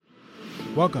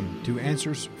Welcome to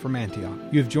Answers from Antioch.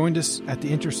 You have joined us at the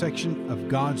intersection of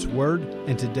God's Word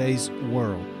and today's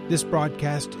world. This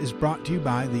broadcast is brought to you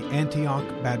by the Antioch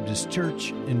Baptist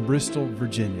Church in Bristol,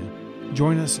 Virginia.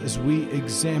 Join us as we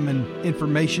examine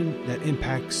information that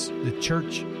impacts the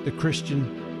church, the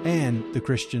Christian, and the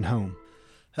Christian home.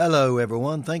 Hello,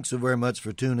 everyone. Thanks so very much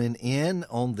for tuning in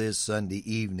on this Sunday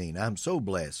evening. I'm so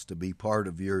blessed to be part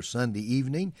of your Sunday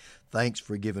evening. Thanks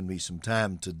for giving me some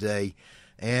time today.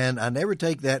 And I never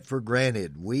take that for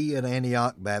granted. We at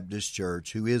Antioch Baptist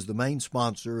Church, who is the main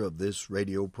sponsor of this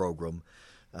radio program,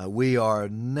 we are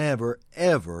never,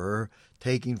 ever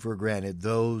taking for granted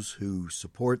those who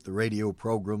support the radio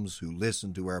programs, who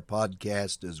listen to our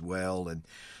podcast as well, and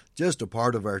just a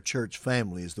part of our church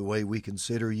family is the way we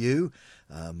consider you.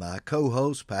 My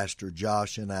co-host, Pastor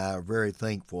Josh, and I are very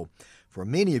thankful for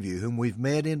many of you whom we've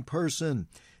met in person,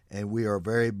 and we are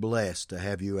very blessed to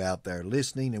have you out there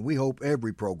listening, and we hope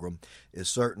every program is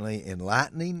certainly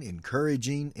enlightening,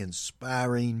 encouraging,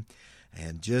 inspiring,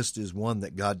 and just is one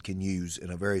that God can use in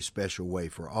a very special way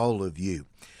for all of you.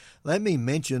 Let me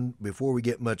mention, before we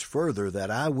get much further,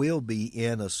 that I will be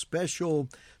in a special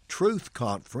Truth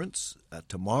Conference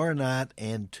tomorrow night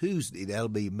and Tuesday. That'll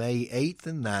be May 8th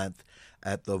and 9th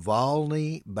at the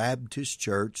Volney Baptist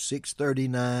Church,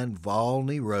 639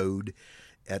 Volney Road,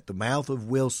 at the mouth of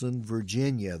Wilson,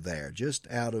 Virginia there, just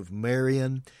out of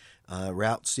Marion.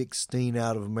 Route 16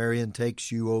 out of Marion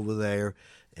takes you over there,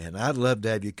 and I'd love to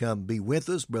have you come be with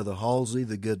us. Brother Halsey,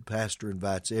 the good pastor,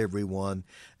 invites everyone.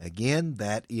 Again,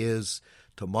 that is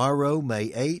tomorrow, May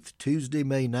 8th, Tuesday,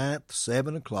 May 9th,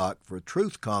 7 o'clock for a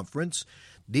Truth Conference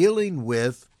dealing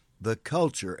with the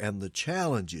culture and the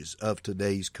challenges of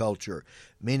today's culture.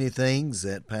 Many things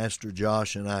that Pastor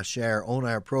Josh and I share on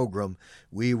our program,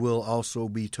 we will also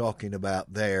be talking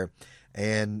about there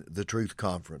and the Truth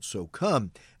Conference. So come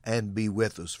and be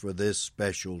with us for this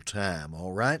special time,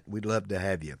 all right? We'd love to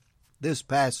have you. This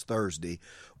past Thursday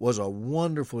was a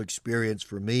wonderful experience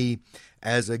for me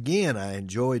as, again, I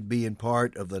enjoyed being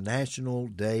part of the National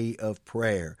Day of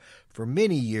Prayer. For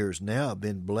many years now, I've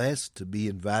been blessed to be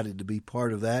invited to be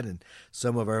part of that in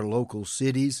some of our local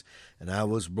cities, and I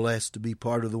was blessed to be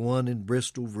part of the one in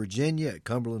Bristol, Virginia at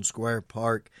Cumberland Square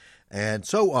Park, and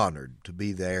so honored to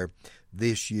be there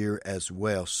this year as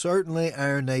well. Certainly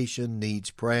our nation needs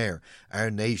prayer.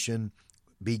 Our nation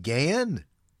began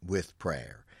with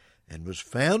prayer and was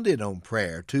founded on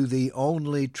prayer to the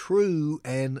only true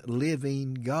and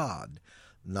living God.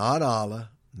 Not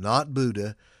Allah, not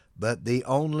Buddha, but the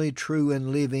only true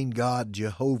and living God,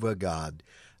 Jehovah God.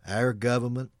 Our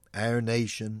government, our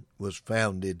nation was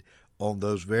founded on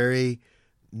those very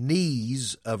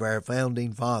knees of our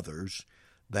founding fathers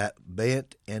that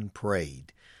bent and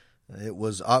prayed. It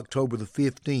was October the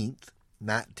 15th,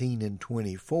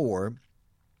 1924,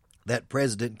 that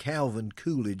President Calvin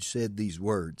Coolidge said these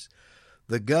words: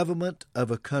 "The government of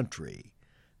a country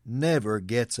never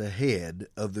gets ahead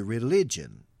of the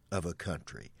religion of a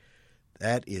country."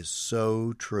 That is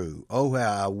so true. Oh,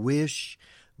 how I wish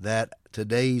that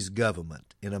today's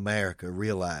government in America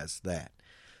realized that.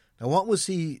 Now, what was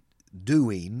he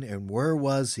doing, and where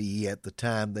was he at the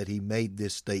time that he made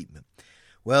this statement?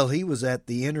 Well, he was at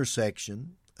the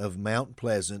intersection of Mount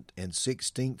Pleasant and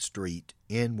 16th Street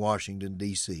in Washington,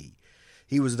 D.C.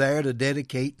 He was there to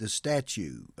dedicate the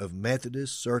statue of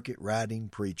Methodist circuit riding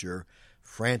preacher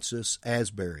Francis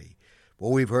Asbury.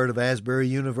 Well, we've heard of Asbury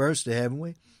University, haven't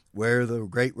we? Where the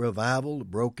great revival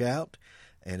broke out,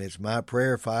 and it's my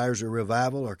prayer fires of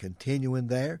revival are continuing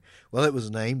there. Well, it was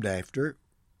named after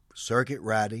circuit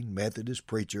riding Methodist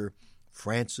preacher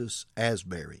Francis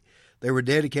Asbury. They were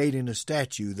dedicating a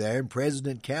statue there, and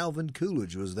President Calvin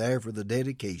Coolidge was there for the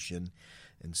dedication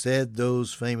and said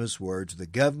those famous words: "The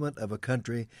government of a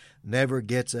country never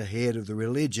gets ahead of the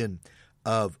religion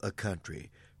of a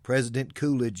country." President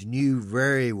Coolidge knew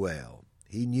very well,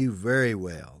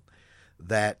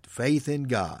 that faith in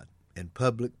God and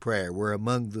public prayer were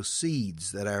among the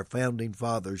seeds that our founding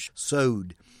fathers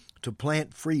sowed to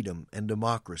plant freedom and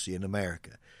democracy in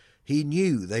America. He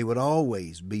knew they would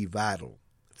always be vital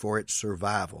for its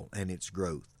survival and its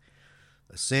growth.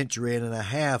 A century and a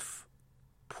half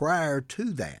prior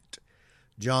to that,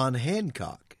 John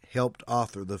Hancock helped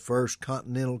author the First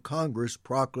Continental Congress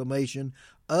proclamation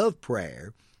of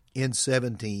prayer in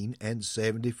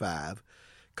 1775,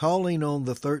 calling on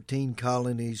the 13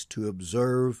 colonies to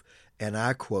observe, and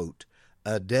I quote,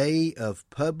 "a day of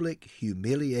public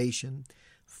humiliation,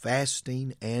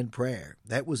 fasting, and prayer."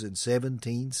 That was in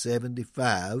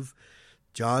 1775.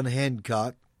 John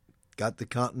Hancock got the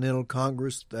Continental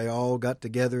Congress. They all got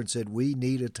together and said, we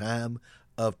need a time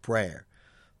of prayer.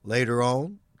 Later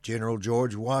on, General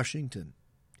George Washington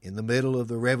in the middle of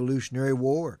the Revolutionary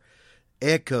War,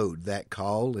 echoed that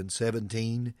call in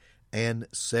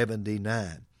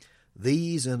 1779.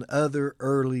 These and other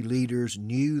early leaders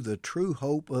knew the true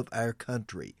hope of our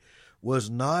country was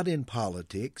not in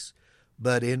politics,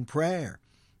 but in prayer,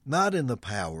 not in the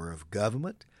power of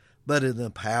government, but in the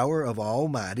power of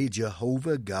Almighty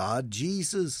Jehovah God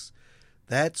Jesus.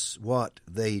 That's what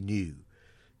they knew.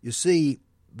 You see,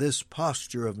 this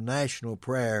posture of national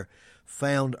prayer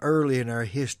found early in our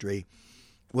history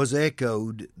was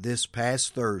echoed this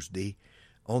past Thursday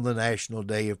on the National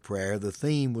Day of Prayer. The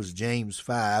theme was James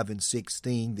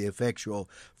 5:16, the effectual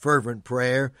fervent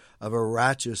prayer of a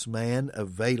righteous man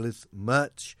availeth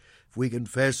much. If we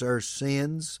confess our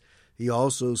sins, he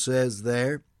also says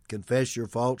there, confess your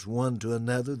faults one to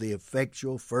another. The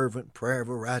effectual fervent prayer of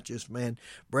a righteous man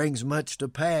brings much to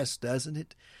pass, doesn't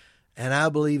it? And I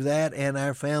believe that, and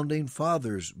our founding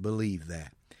fathers believe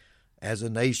that. As a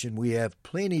nation, we have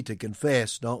plenty to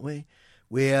confess, don't we?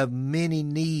 We have many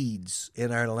needs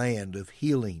in our land of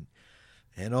healing.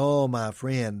 And oh, my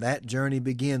friend, that journey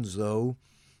begins, though,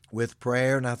 with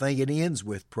prayer, and I think it ends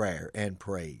with prayer and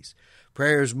praise.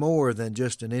 Prayer is more than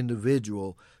just an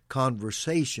individual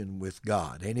conversation with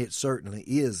God, and it certainly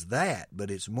is that,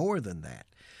 but it's more than that.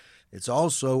 It's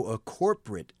also a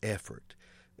corporate effort.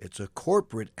 It's a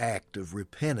corporate act of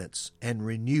repentance and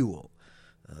renewal.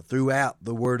 Throughout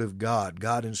the Word of God,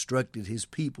 God instructed His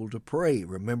people to pray.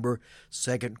 Remember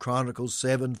 2 Chronicles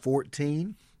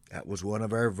 7:14? That was one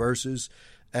of our verses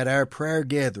at our prayer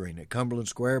gathering at Cumberland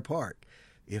Square Park.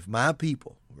 If my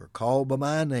people who are called by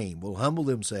my name will humble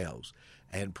themselves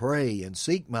and pray and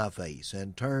seek my face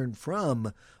and turn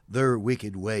from their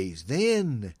wicked ways,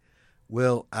 then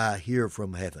will I hear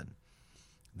from heaven.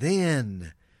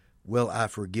 Then will I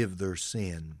forgive their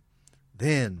sin.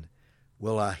 Then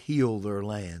will I heal their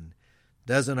land.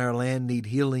 Doesn't our land need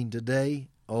healing today?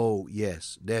 Oh,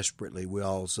 yes, desperately, we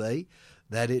all say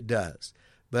that it does.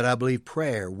 But I believe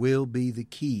prayer will be the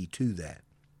key to that.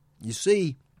 You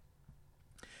see,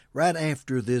 right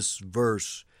after this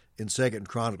verse in 2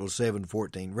 Chronicles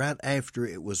 7:14, right after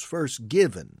it was first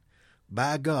given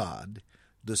by God,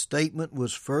 the statement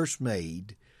was first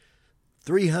made.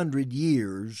 300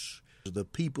 years, the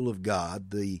people of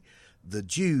God, the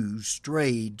Jews,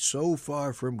 strayed so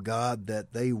far from God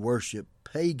that they worshiped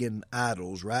pagan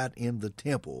idols right in the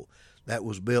temple that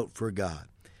was built for God.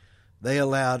 They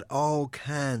allowed all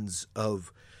kinds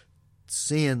of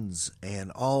sins and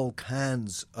all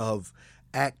kinds of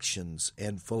actions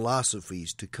and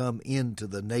philosophies to come into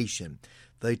the nation.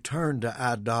 They turned to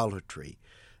idolatry,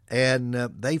 and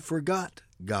they forgot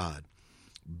God.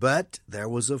 But there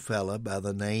was a fellow by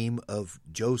the name of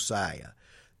Josiah,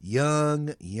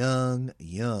 young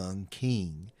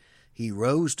king. He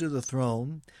rose to the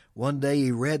throne. One day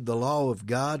he read the law of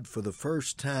God for the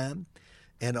first time,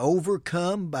 and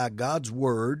overcome by God's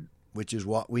word, which is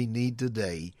what we need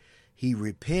today, he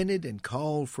repented and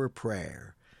called for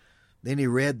prayer. Then he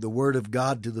read the word of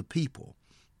God to the people.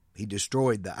 He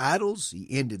destroyed the idols. He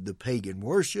ended the pagan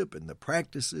worship and the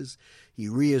practices. He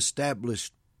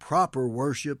reestablished proper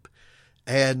worship.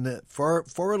 And for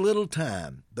a little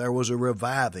time, there was a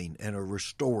reviving and a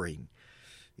restoring.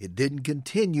 It didn't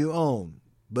continue on,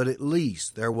 but at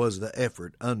least there was the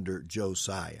effort under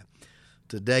Josiah.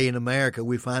 Today in America,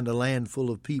 we find a land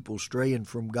full of people straying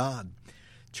from God.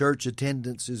 Church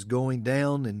attendance is going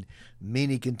down, and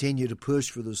many continue to push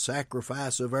for the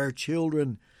sacrifice of our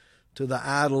children to the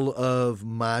idol of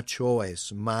my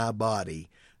choice, my body.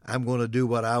 I'm going to do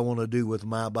what I want to do with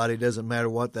my body. It doesn't matter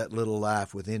what that little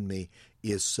life within me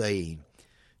is saying.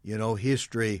 You know,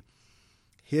 history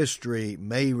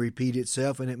may repeat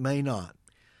itself and it may not.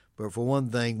 But for one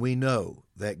thing, we know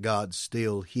that God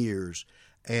still hears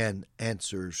and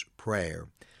answers prayer.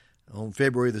 On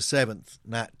February the 7th,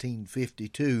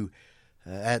 1952,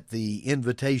 at the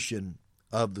invitation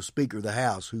of the Speaker of the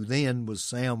House, who then was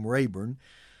Sam Rayburn,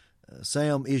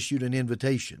 Sam issued an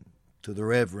invitation to the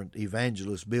Reverend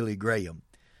Evangelist Billy Graham.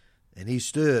 And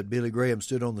Billy Graham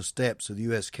stood on the steps of the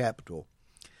U.S. Capitol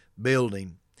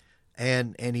building,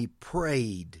 and he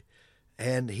prayed,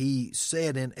 and he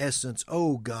said in essence,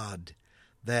 "Oh God,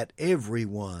 that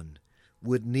everyone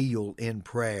would kneel in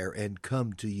prayer and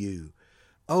come to you.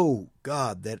 Oh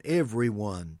God, that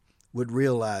everyone would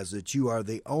realize that you are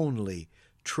the only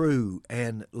true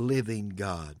and living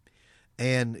God,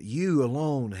 and you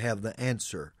alone have the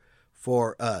answer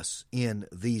for us in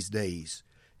these days.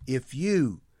 If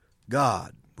you,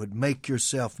 God, would make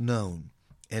yourself known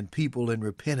and people in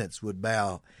repentance would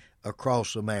bow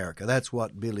across America." That's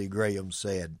what Billy Graham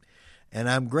said. And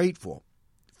I'm grateful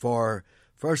for,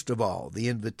 first of all, the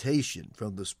invitation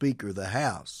from the Speaker of the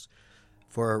House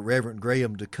for Reverend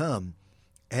Graham to come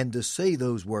and to say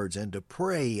those words and to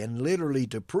pray and literally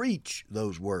to preach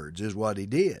those words is what he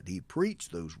did. He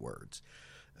preached those words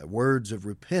of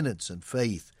repentance and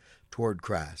faith toward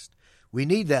Christ. We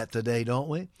need that today, don't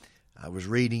we? I was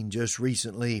reading just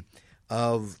recently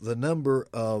of the number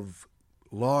of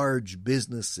large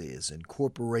businesses and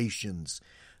corporations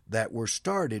that were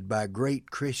started by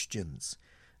great Christians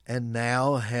and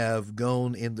now have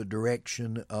gone in the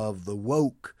direction of the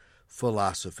woke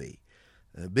philosophy.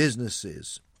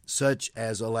 Businesses such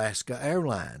as Alaska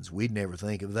Airlines. We'd never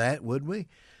think of that, would we?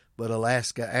 But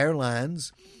Alaska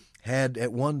Airlines had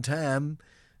at one time,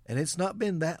 and it's not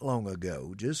been that long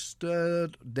ago, just a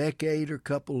decade or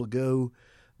couple ago,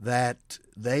 that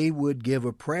they would give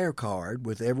a prayer card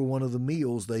with every one of the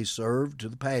meals they served to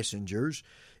the passengers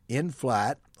in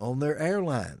flight on their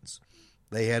airlines.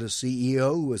 They had a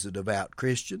CEO who was a devout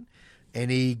Christian,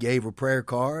 and he gave a prayer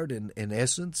card, and in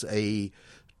essence, a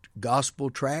gospel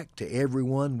tract to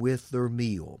everyone with their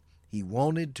meal. He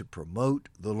wanted to promote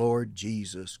the Lord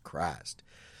Jesus Christ.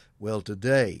 Well,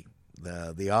 today,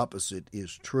 the opposite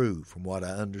is true from what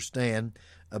I understand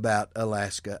about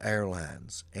Alaska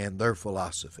Airlines and their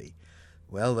philosophy.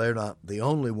 Well, they're not the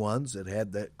only ones that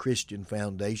had that Christian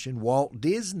foundation. Walt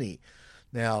Disney.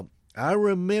 Now, I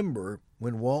remember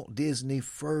when Walt Disney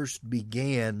first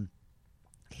began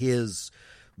his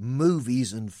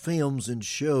movies and films and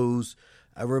shows,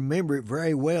 I remember it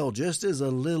very well just as a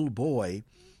little boy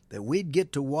that we'd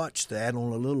get to watch that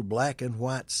on a little black and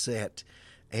white set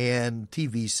and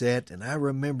TV set, and I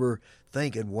remember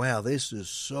thinking, wow, this is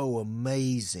so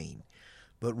amazing.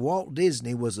 But Walt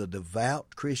Disney was a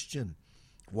devout Christian.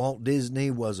 Walt Disney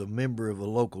was a member of a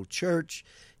local church.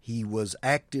 He was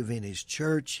active in his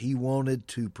church. He wanted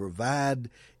to provide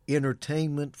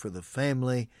entertainment for the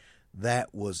family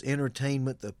that was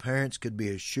entertainment the parents could be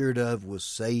assured of was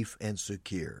safe and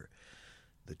secure.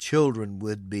 The children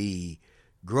would be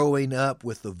growing up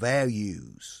with the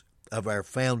values of our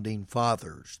founding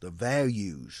fathers, the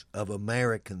values of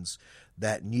Americans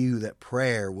that knew that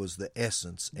prayer was the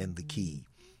essence and the key.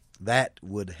 That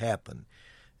would happen.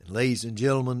 And ladies and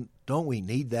gentlemen, don't we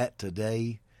need that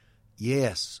today?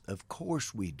 Yes, of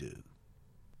course we do.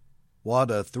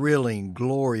 What a thrilling,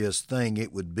 glorious thing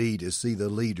it would be to see the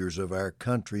leaders of our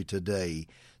country today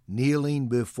kneeling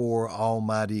before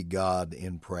Almighty God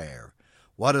in prayer.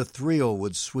 What a thrill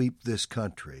would sweep this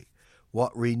country.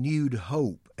 What renewed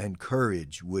hope and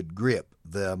courage would grip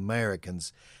the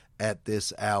Americans at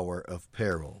this hour of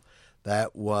peril.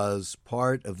 That was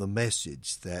part of the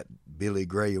message that Billy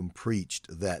Graham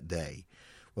preached that day.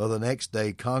 Well, the next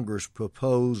day, Congress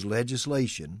proposed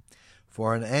legislation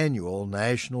for an annual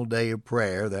National Day of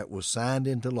Prayer that was signed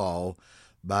into law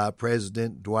by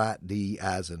President Dwight D.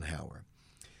 Eisenhower.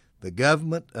 The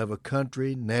government of a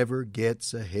country never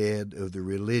gets ahead of the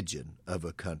religion of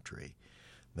a country.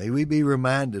 May we be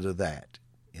reminded of that.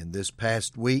 In this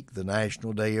past week, the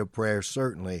National Day of Prayer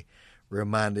certainly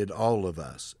reminded all of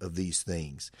us of these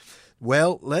things.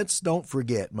 Well, let's don't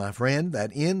forget, my friend,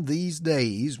 that in these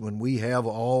days when we have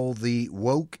all the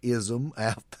wokeism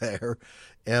out there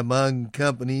among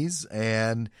companies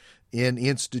and in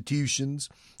institutions,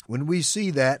 when we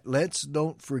see that, let's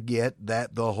don't forget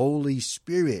that the Holy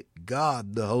Spirit,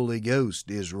 God the Holy Ghost,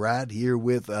 is right here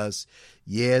with us.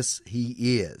 Yes,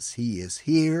 He is. He is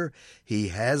here. He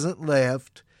hasn't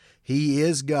left. He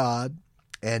is God,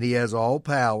 and He has all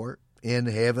power in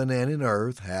heaven and in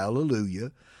earth.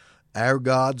 Hallelujah. Our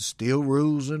God still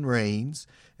rules and reigns,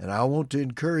 and I want to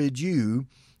encourage you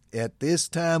at this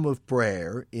time of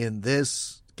prayer, in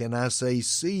this, can I say,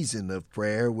 season of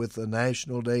prayer with the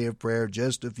National Day of Prayer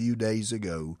just a few days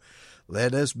ago,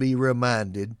 let us be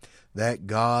reminded that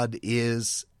God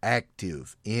is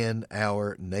active in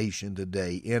our nation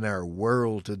today, in our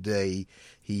world today.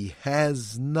 He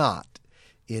has not,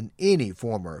 in any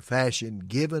form or fashion,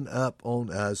 given up on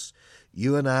us.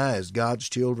 You and I, as God's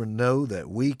children, know that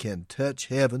we can touch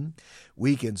heaven.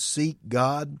 We can seek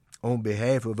God on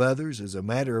behalf of others. As a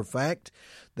matter of fact,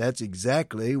 that's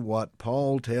exactly what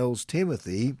Paul tells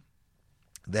Timothy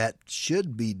that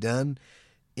should be done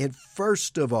in,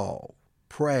 first of all,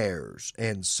 prayers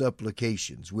and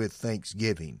supplications with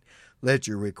thanksgiving. Let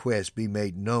your requests be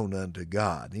made known unto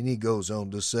God. And he goes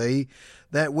on to say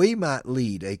that we might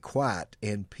lead a quiet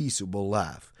and peaceable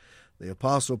life. The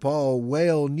Apostle Paul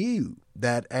well knew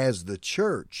that as the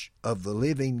church of the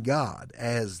living God,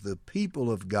 as the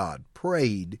people of God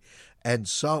prayed and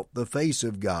sought the face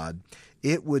of God,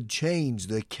 it would change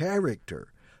the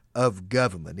character of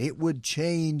government. It would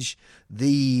change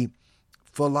the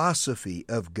philosophy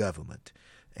of government.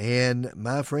 And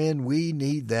my friend, we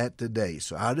need that today.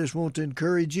 So I just want to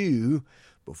encourage you,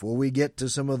 before we get to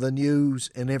some of the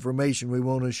news and information we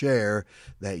want to share,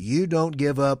 that you don't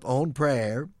give up on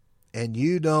prayer and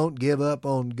you don't give up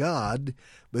on God,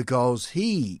 because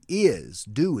He is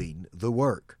doing the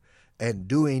work and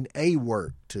doing a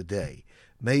work today.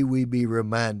 May we be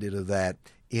reminded of that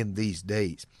in these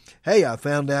days. Hey, I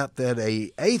found out that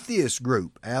a atheist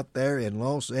group out there in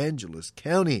Los Angeles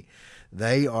County,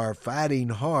 they are fighting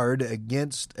hard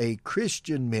against a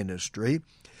Christian ministry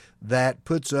that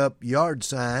puts up yard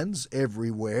signs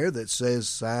everywhere that says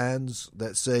signs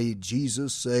that say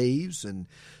Jesus saves and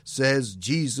says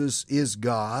Jesus is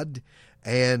God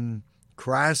and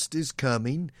Christ is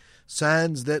coming,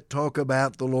 signs that talk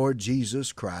about the Lord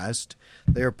Jesus Christ.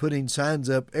 They're putting signs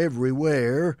up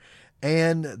everywhere,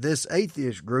 and this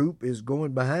atheist group is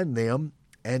going behind them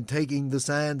and taking the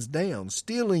signs down,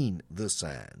 stealing the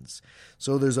signs.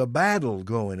 So there's a battle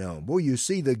going on. Boy, you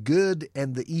see the good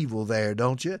and the evil there,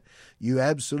 don't you? You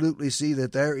absolutely see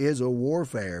that there is a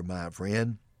warfare, my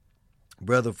friend.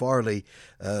 Brother Farley,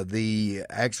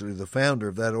 the founder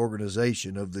of that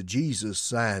organization of the Jesus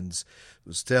Signs,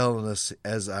 was telling us,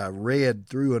 as I read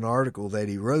through an article that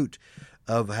he wrote,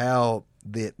 of how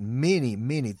that many,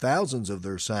 many thousands of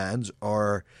their signs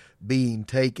are being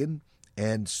taken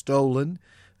and stolen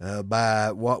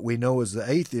by what we know as the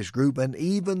atheist group, and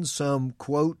even some,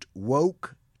 quote,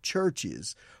 woke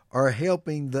churches are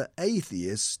helping the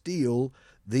atheists steal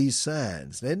these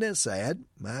signs. Isn't that sad?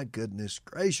 My goodness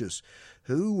gracious.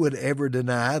 Who would ever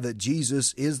deny that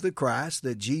Jesus is the Christ,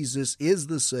 that Jesus is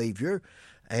the Savior,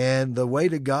 and the way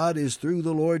to God is through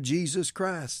the Lord Jesus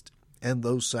Christ? And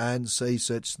those signs say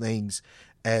such things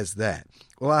as that.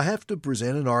 Well, I have to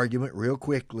present an argument real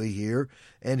quickly here,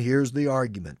 and here's the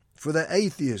argument. For the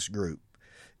atheist group,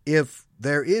 if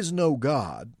there is no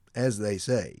God, as they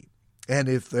say, and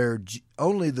if they're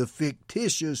only the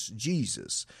fictitious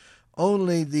Jesus,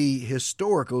 only the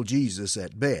historical Jesus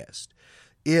at best,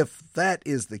 if that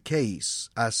is the case,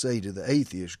 I say to the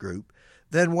atheist group,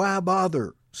 then why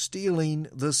bother stealing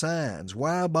the signs?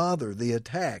 Why bother the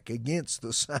attack against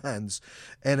the signs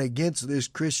and against this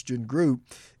Christian group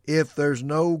if there's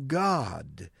no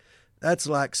God? That's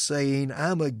like saying,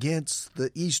 I'm against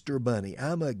the Easter Bunny.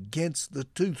 I'm against the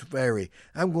Tooth Fairy.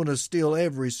 I'm going to steal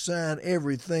every sign,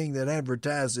 everything that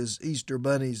advertises Easter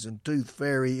Bunnies and Tooth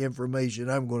Fairy information.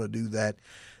 I'm going to do that.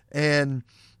 And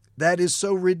that is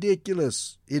so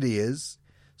ridiculous. It is.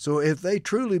 So if they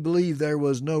truly believe there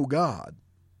was no God,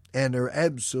 and there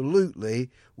absolutely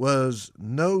was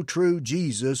no true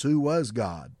Jesus who was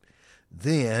God,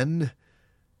 then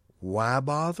why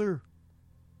bother?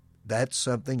 That's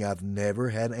something I've never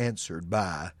had answered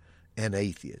by an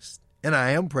atheist. And I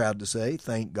am proud to say,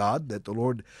 thank God, that the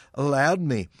Lord allowed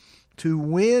me to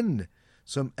win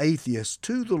some atheists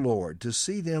to the Lord, to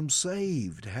see them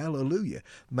saved. Hallelujah.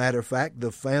 Matter of fact,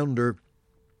 the founder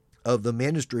of the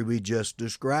ministry we just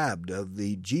described, of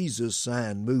the Jesus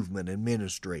Sign movement and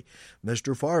ministry,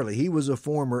 Mr. Farley, he was a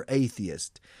former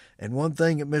atheist. And one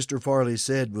thing that Mr. Farley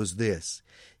said was this.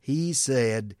 He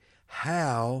said,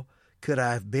 how could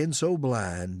I have been so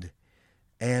blind?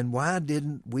 And why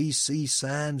didn't we see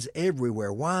signs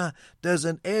everywhere? Why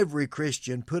doesn't every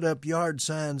Christian put up yard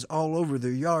signs all over their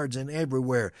yards and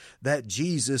everywhere that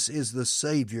Jesus is the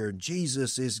Savior,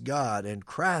 Jesus is God, and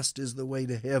Christ is the way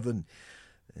to heaven?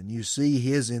 And you see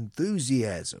his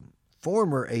enthusiasm,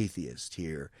 former atheist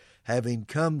here, having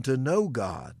come to know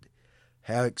God,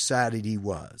 how excited he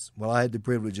was. Well, I had the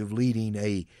privilege of leading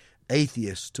a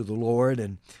atheist to the Lord,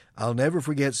 and I'll never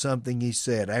forget something he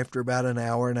said after about an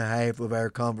hour and a half of our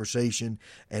conversation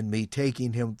and me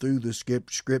taking him through the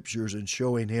scriptures and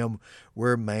showing him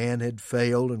where man had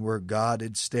failed and where God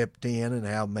had stepped in, and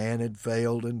how man had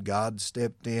failed and God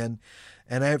stepped in.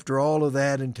 And after all of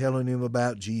that and telling him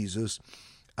about Jesus,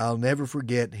 I'll never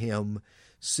forget him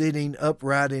sitting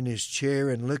upright in his chair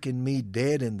and looking me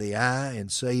dead in the eye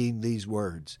and saying these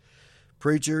words,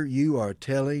 "Preacher, you are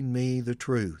telling me the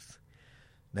truth."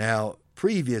 Now,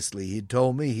 previously he'd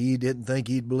told me he didn't think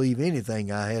he'd believe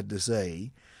anything I had to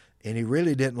say, and he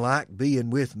really didn't like being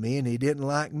with me, and he didn't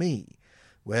like me.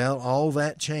 Well, all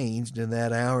that changed in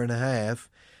that hour and a half,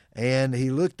 and he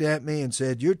looked at me and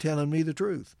said, "You're telling me the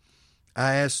truth."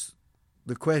 I asked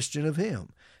the question of him,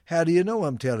 "How do you know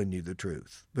I'm telling you the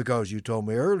truth?" "Because you told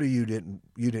me earlier you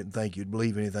didn't think you'd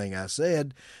believe anything I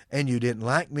said, and you didn't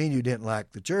like me, and you didn't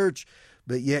like the church,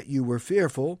 but yet you were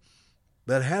fearful.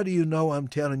 But how do you know I'm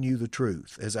telling you the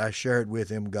truth?" As I shared with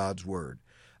him God's Word.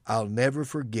 I'll never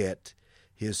forget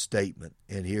his statement,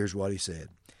 and here's what he said.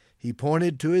 He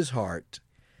pointed to his heart,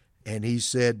 And he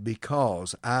said,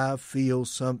 because I feel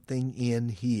something in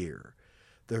here.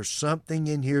 There's something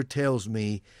in here tells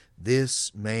me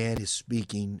this man is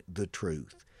speaking the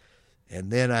truth. And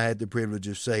then I had the privilege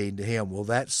of saying to him, well,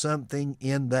 that something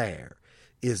in there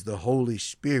is the Holy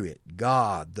Spirit,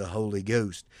 God, the Holy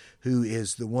Ghost, who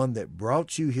is the one that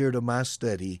brought you here to my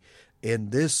study in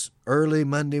this early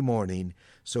Monday morning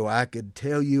so I could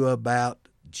tell you about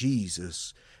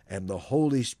Jesus, and the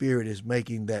Holy Spirit is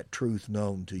making that truth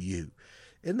known to you.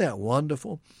 Isn't that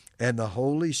wonderful? And the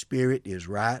Holy Spirit is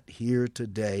right here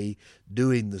today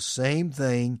doing the same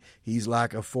thing. He's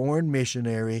like a foreign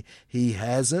missionary. He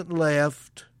hasn't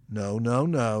left.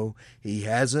 No. He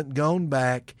hasn't gone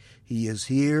back. He is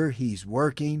here. He's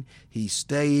working. He's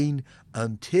staying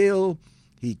until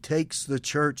he takes the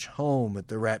church home at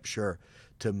the rapture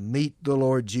to meet the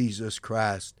Lord Jesus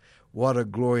Christ. What a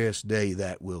glorious day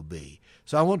that will be.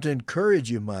 So I want to encourage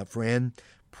you, my friend,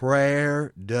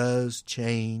 prayer does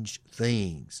change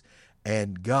things,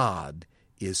 and God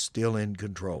is still in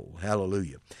control.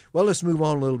 Hallelujah. Well, let's move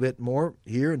on a little bit more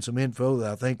here and some info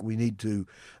that I think we need to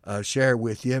share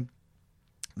with you.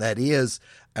 That is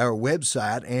our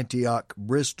website,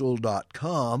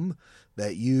 AntiochBristol.com,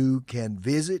 that you can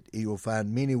visit. You'll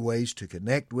find many ways to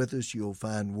connect with us. You'll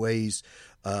find ways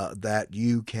that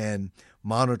you can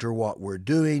monitor what we're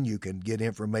doing. You can get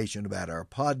information about our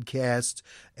podcasts,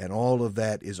 and all of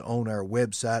that is on our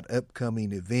website.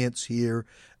 Upcoming events here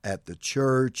at the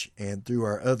church and through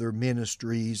our other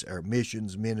ministries, our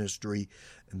missions ministry,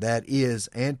 and that is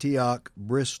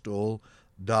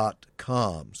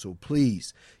AntiochBristol.com. So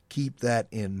please keep that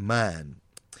in mind.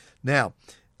 Now,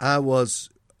 I was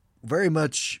very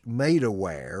much made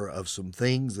aware of some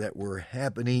things that were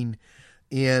happening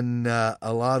in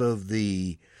a lot of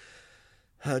the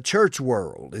church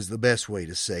world, is the best way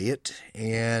to say it.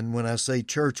 And when I say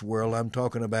church world, I'm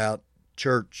talking about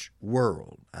church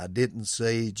world. I didn't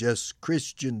say just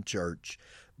Christian church,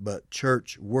 but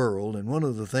church world. And one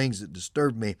of the things that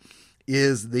disturbed me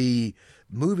is the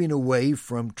moving away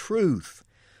from truth.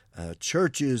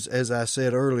 Churches, as I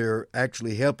said earlier,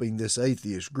 actually helping this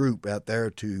atheist group out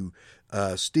there to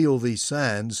steal these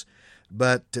signs,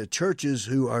 but churches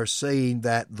who are saying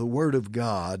that the Word of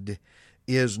God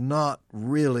is not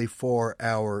really for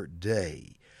our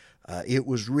day. It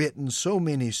was written so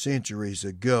many centuries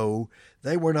ago.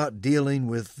 They were not dealing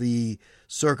with the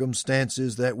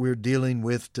circumstances that we're dealing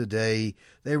with today.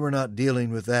 They were not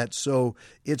dealing with that, so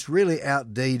it's really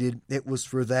outdated. It was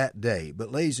for that day.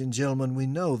 But ladies and gentlemen, we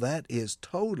know that is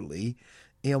totally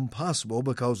impossible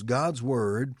because God's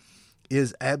Word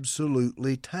is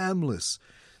absolutely timeless.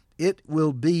 It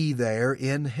will be there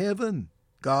in heaven,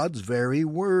 God's very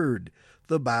Word.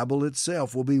 The Bible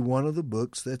itself will be one of the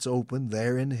books that's open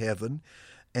there in heaven.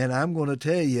 And I'm going to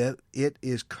tell you, it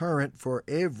is current for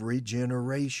every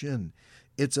generation.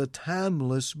 It's a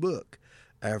timeless book.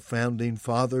 Our founding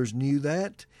fathers knew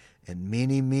that, and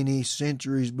many, many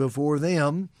centuries before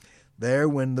them, there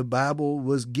when the Bible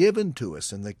was given to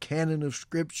us and the canon of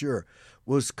Scripture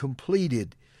was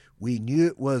completed, we knew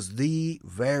it was the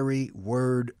very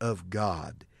Word of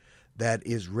God that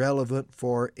is relevant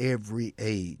for every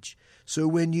age. So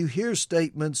when you hear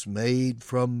statements made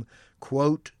from,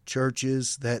 quote,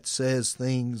 churches that says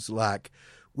things like,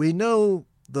 we know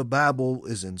the Bible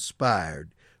is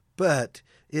inspired, but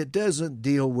it doesn't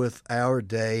deal with our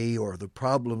day or the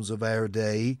problems of our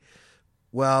day,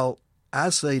 well, I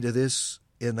say to this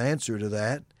in answer to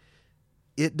that,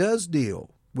 it does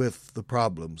deal with the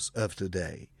problems of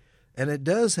today, and it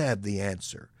does have the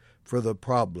answer for the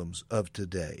problems of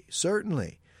today.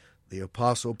 Certainly, the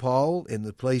Apostle Paul, in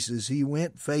the places he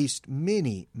went, faced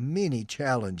many, many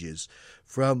challenges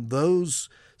from those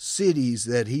cities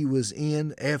that he was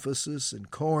in, Ephesus and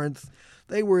Corinth.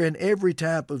 They were in every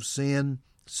type of sin,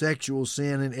 sexual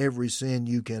sin and every sin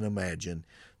you can imagine.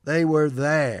 They were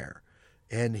there,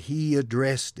 and he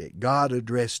addressed it. God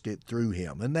addressed it through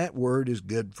him, and that word is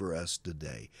good for us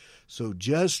today. So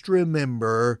just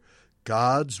remember,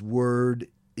 God's Word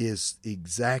is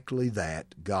exactly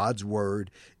that, God's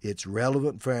Word. It's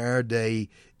relevant for our day.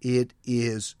 It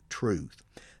is truth.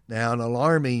 Now, an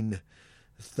alarming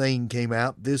thing came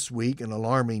out this week. An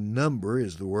alarming number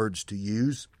is the words to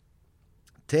use.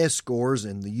 Test scores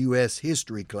in the U.S.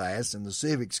 history class and the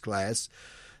civics class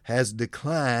has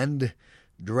declined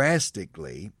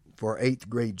drastically for 8th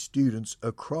grade students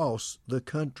across the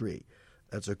country.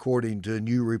 That's according to a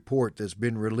new report that's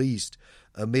been released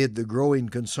amid the growing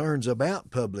concerns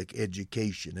about public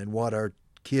education and what our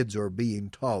kids are being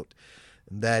taught.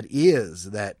 That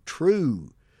is that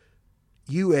true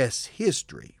U.S.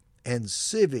 history and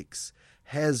civics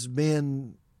has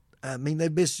been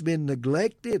they've just been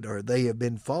neglected, or they have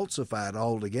been falsified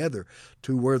altogether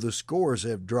to where the scores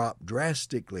have dropped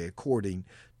drastically according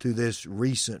to this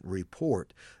recent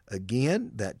report.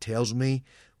 Again, that tells me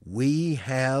we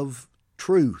have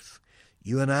truth.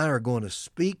 You and I are going to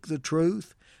speak the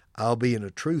truth. I'll be in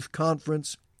a truth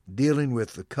conference dealing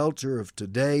with the culture of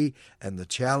today and the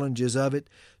challenges of it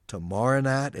tomorrow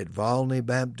night at Volney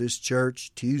Baptist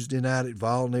Church, Tuesday night at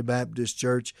Volney Baptist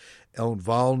Church on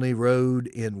Volney Road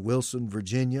in Wilson,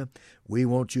 Virginia. We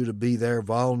want you to be there,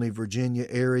 Volney, Virginia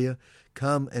area.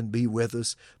 Come and be with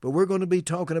us. But we're going to be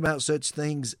talking about such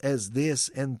things as this,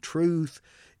 and truth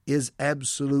is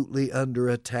absolutely under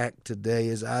attack today.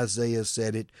 As Isaiah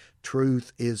said it,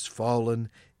 truth is fallen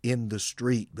in the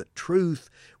street. But truth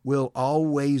will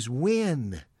always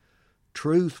win.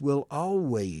 Truth will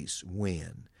always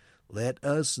win. Let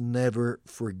us never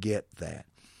forget that.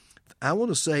 I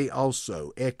want to say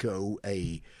also, echo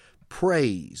a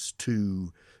praise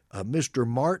to Mr.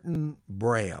 Martin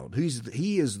Brown.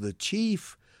 He is the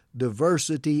Chief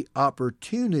Diversity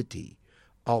Opportunity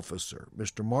Officer.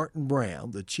 Mr. Martin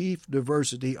Brown, the Chief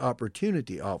Diversity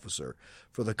Opportunity Officer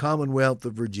for the Commonwealth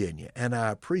of Virginia. And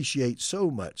I appreciate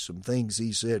so much some things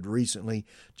he said recently,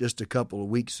 just a couple of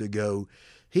weeks ago.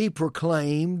 He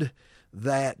proclaimed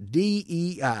that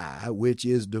DEI, which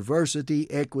is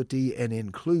diversity, equity, and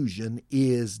inclusion,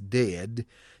 is dead.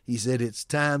 He said it's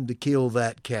time to kill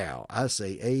that cow. I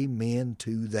say amen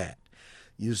to that.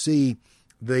 You see,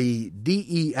 the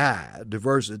DEI,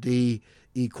 diversity,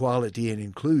 equality, and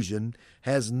inclusion,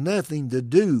 has nothing to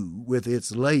do with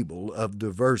its label of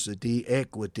diversity,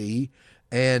 equity,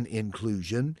 and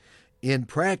inclusion. In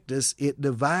practice, it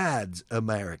divides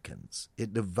Americans.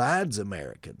 It divides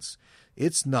Americans.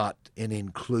 It's not an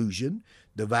inclusion.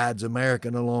 Divides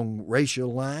American along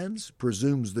racial lines,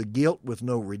 presumes the guilt with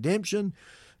no redemption,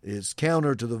 is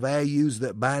counter to the values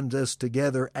that bind us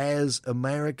together as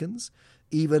Americans,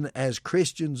 even as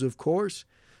Christians, of course.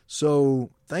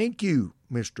 So thank you,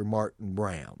 Mr. Martin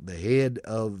Brown, the head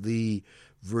of the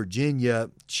Virginia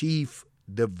Chief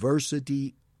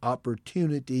Diversity,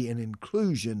 Opportunity, and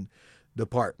Inclusion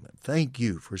Department. Thank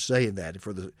you for saying that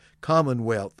for the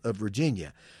Commonwealth of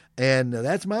Virginia. And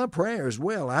that's my prayer as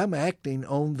well. I'm acting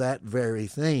on that very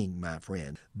thing, my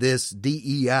friend, this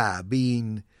DEI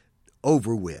being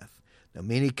over with. Now,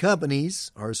 many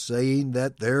companies are saying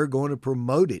that they're going to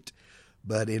promote it.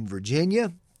 But in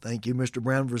Virginia, thank you, Mr.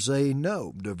 Brown, for saying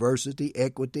no. Diversity,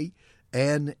 equity,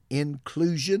 and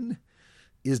inclusion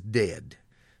is dead.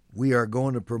 We are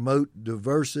going to promote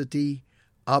diversity,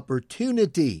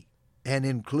 opportunity, and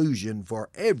inclusion for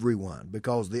everyone,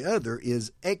 because the other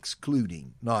is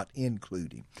excluding, not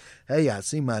including. Hey, I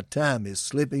see my time is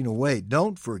slipping away.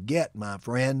 Don't forget, my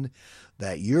friend,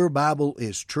 that your Bible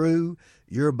is true,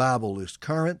 your Bible is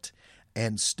current,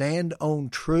 and stand on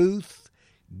truth.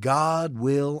 God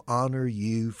will honor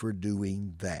you for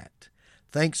doing that.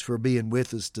 Thanks for being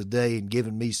with us today and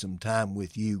giving me some time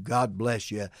with you. God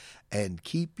bless you and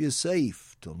keep you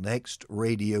safe till next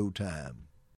radio time.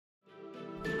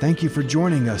 Thank you for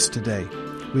joining us today.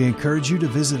 We encourage you to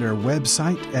visit our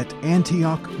website at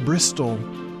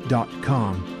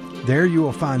AntiochBristol.com. There you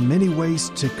will find many ways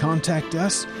to contact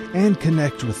us and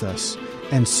connect with us,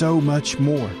 and so much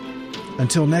more.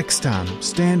 Until next time,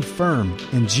 stand firm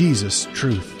in Jesus'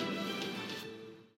 truth.